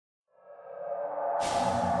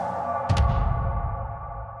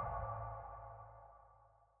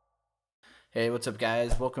Hey, what's up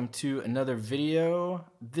guys? Welcome to another video.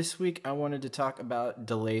 This week I wanted to talk about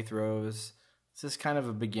delay throws. This is kind of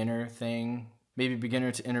a beginner thing, maybe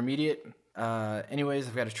beginner to intermediate. Anyways,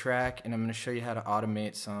 I've got a track and I'm going to show you how to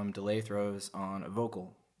automate some delay throws on a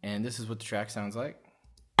vocal. And this is what the track sounds like.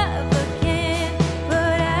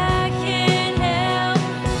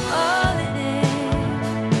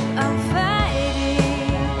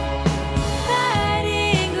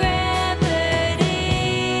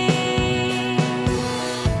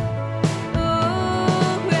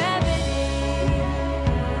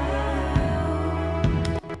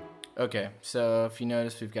 Okay, so if you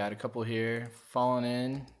notice, we've got a couple here falling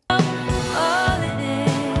in. Alright,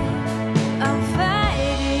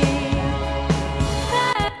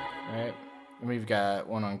 and we've got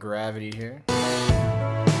one on gravity here.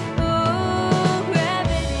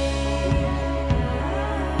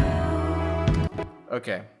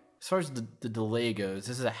 Okay, as far as the delay goes,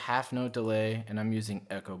 this is a half note delay and I'm using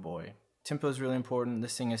Echo Boy. Tempo is really important.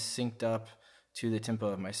 This thing is synced up to the tempo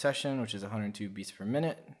of my session, which is 102 beats per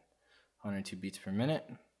minute. 102 beats per minute.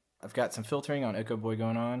 I've got some filtering on Echo Boy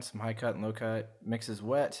going on, some high cut and low cut. Mix is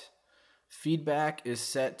wet. Feedback is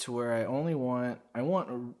set to where I want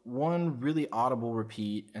one really audible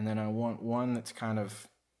repeat, and then I want one that's kind of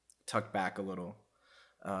tucked back a little.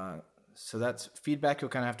 So that's feedback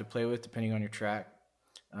you'll kind of have to play with depending on your track.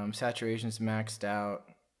 Saturation's maxed out.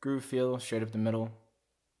 Groove feel straight up the middle.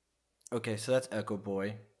 Okay, so that's Echo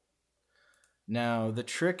Boy. Now the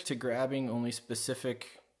trick to grabbing only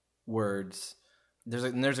specific words,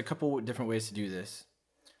 there's a couple different ways to do this.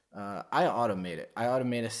 I automate it. I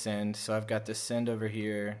automate a send, so I've got this send over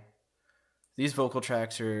here. These vocal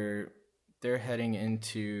tracks they're heading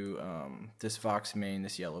into this Vox main,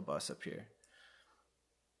 this yellow bus up here.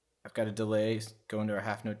 I've got a delay, go into our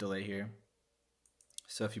half note delay here.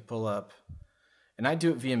 So if you pull up, and I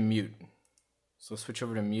do it via mute. So switch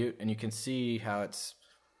over to mute, and you can see how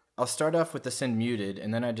I'll start off with the send muted,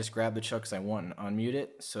 and then I just grab the chunks I want and unmute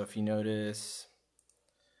it. So if you notice,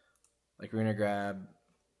 like we're gonna grab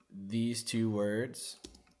these two words.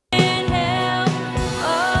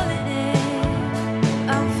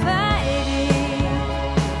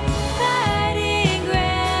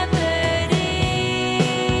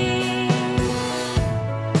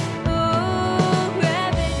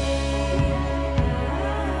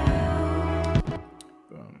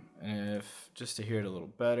 Just to hear it a little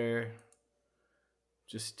better,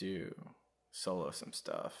 just do solo some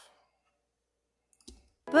stuff.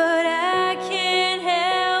 But I can't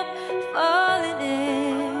help falling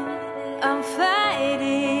in. I'm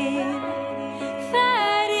fighting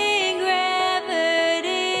gravity.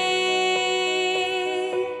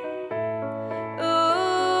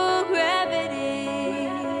 Oh,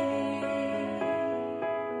 gravity.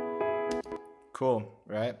 Cool,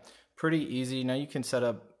 right? Pretty easy. Now you can set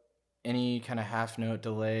up any kind of half note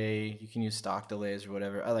delay. You can use stock delays or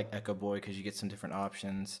whatever. I like Echo Boy because you get some different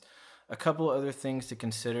options. A couple other things to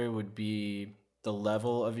consider would be the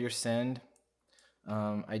level of your send.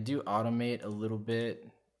 I do automate a little bit,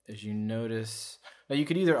 as you notice. Now you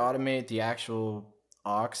could either automate the actual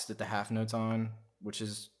aux that the half note's on, which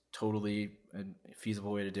is totally a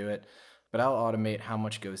feasible way to do it, but I'll automate how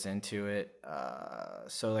much goes into it.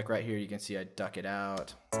 So like right here, you can see I duck it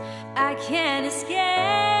out. I can't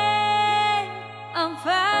escape. I'm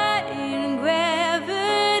fighting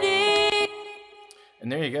gravity.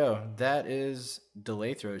 And there you go. That is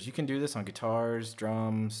delay throws. You can do this on guitars,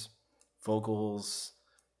 drums, vocals,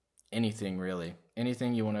 anything really.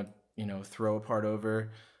 Anything you want to, throw a part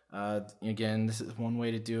over. Again, this is one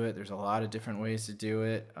way to do it. There's a lot of different ways to do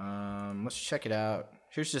it. Let's check it out.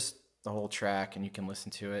 Here's just the whole track, and you can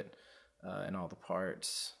listen to it and all the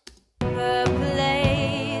parts. The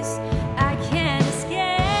place I can't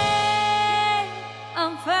escape.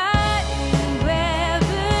 I'm fighting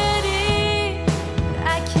gravity.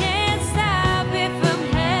 I can't stop it from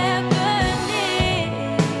happening.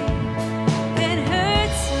 Been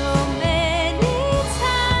hurt so many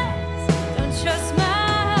times. Don't trust my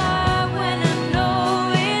heart when I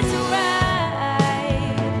know it's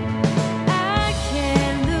right. I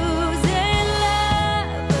can't lose in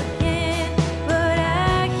love again, but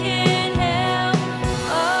I can't help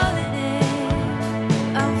falling in.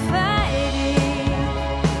 I'm fighting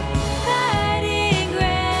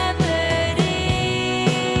gravity.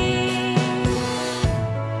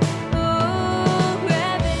 Oh,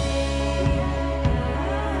 gravity.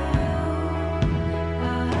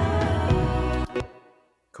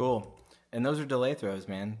 Cool. And those are delay throws,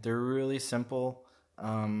 man. They're really simple.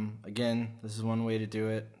 Again, this is one way to do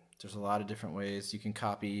it. There's a lot of different ways. You can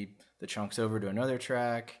copy the chunks over to another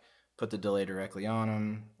track, put the delay directly on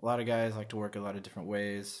them. A lot of guys like to work a lot of different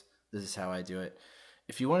ways. This is how I do it.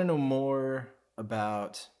 If you want to know more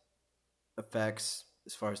about effects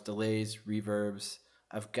as far as delays, reverbs,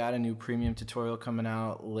 I've got a new premium tutorial coming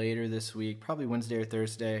out later this week, probably Wednesday or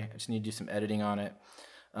Thursday. I just need to do some editing on it.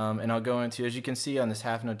 And I'll go into, as you can see on this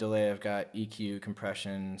half note delay, I've got EQ,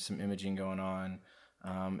 compression, some imaging going on.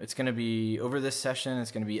 It's going to be, over this session,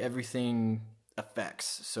 it's going to be everything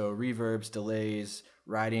effects. So reverbs, delays,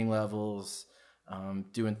 riding levels,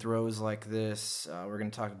 doing throws like this. We're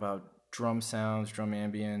going to talk about drum sounds, drum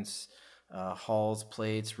ambience, halls,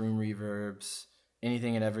 plates, room reverbs,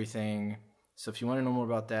 anything and everything. So if you want to know more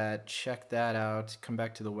about that, check that out. Come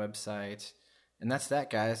back to the website. And that's that,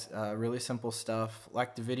 guys. Really simple stuff.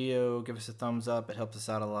 Like the video, give us a thumbs up. It helps us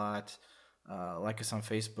out a lot. Like us on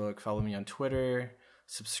Facebook. Follow me on Twitter.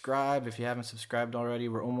 Subscribe if you haven't subscribed already.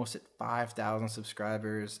 We're almost at 5,000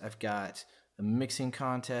 subscribers. I've got a mixing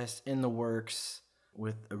contest in the works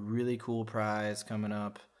with a really cool prize coming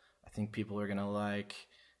up. I think people are going to like.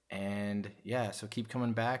 And yeah, so keep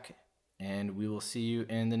coming back, and we will see you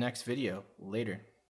in the next video. Later.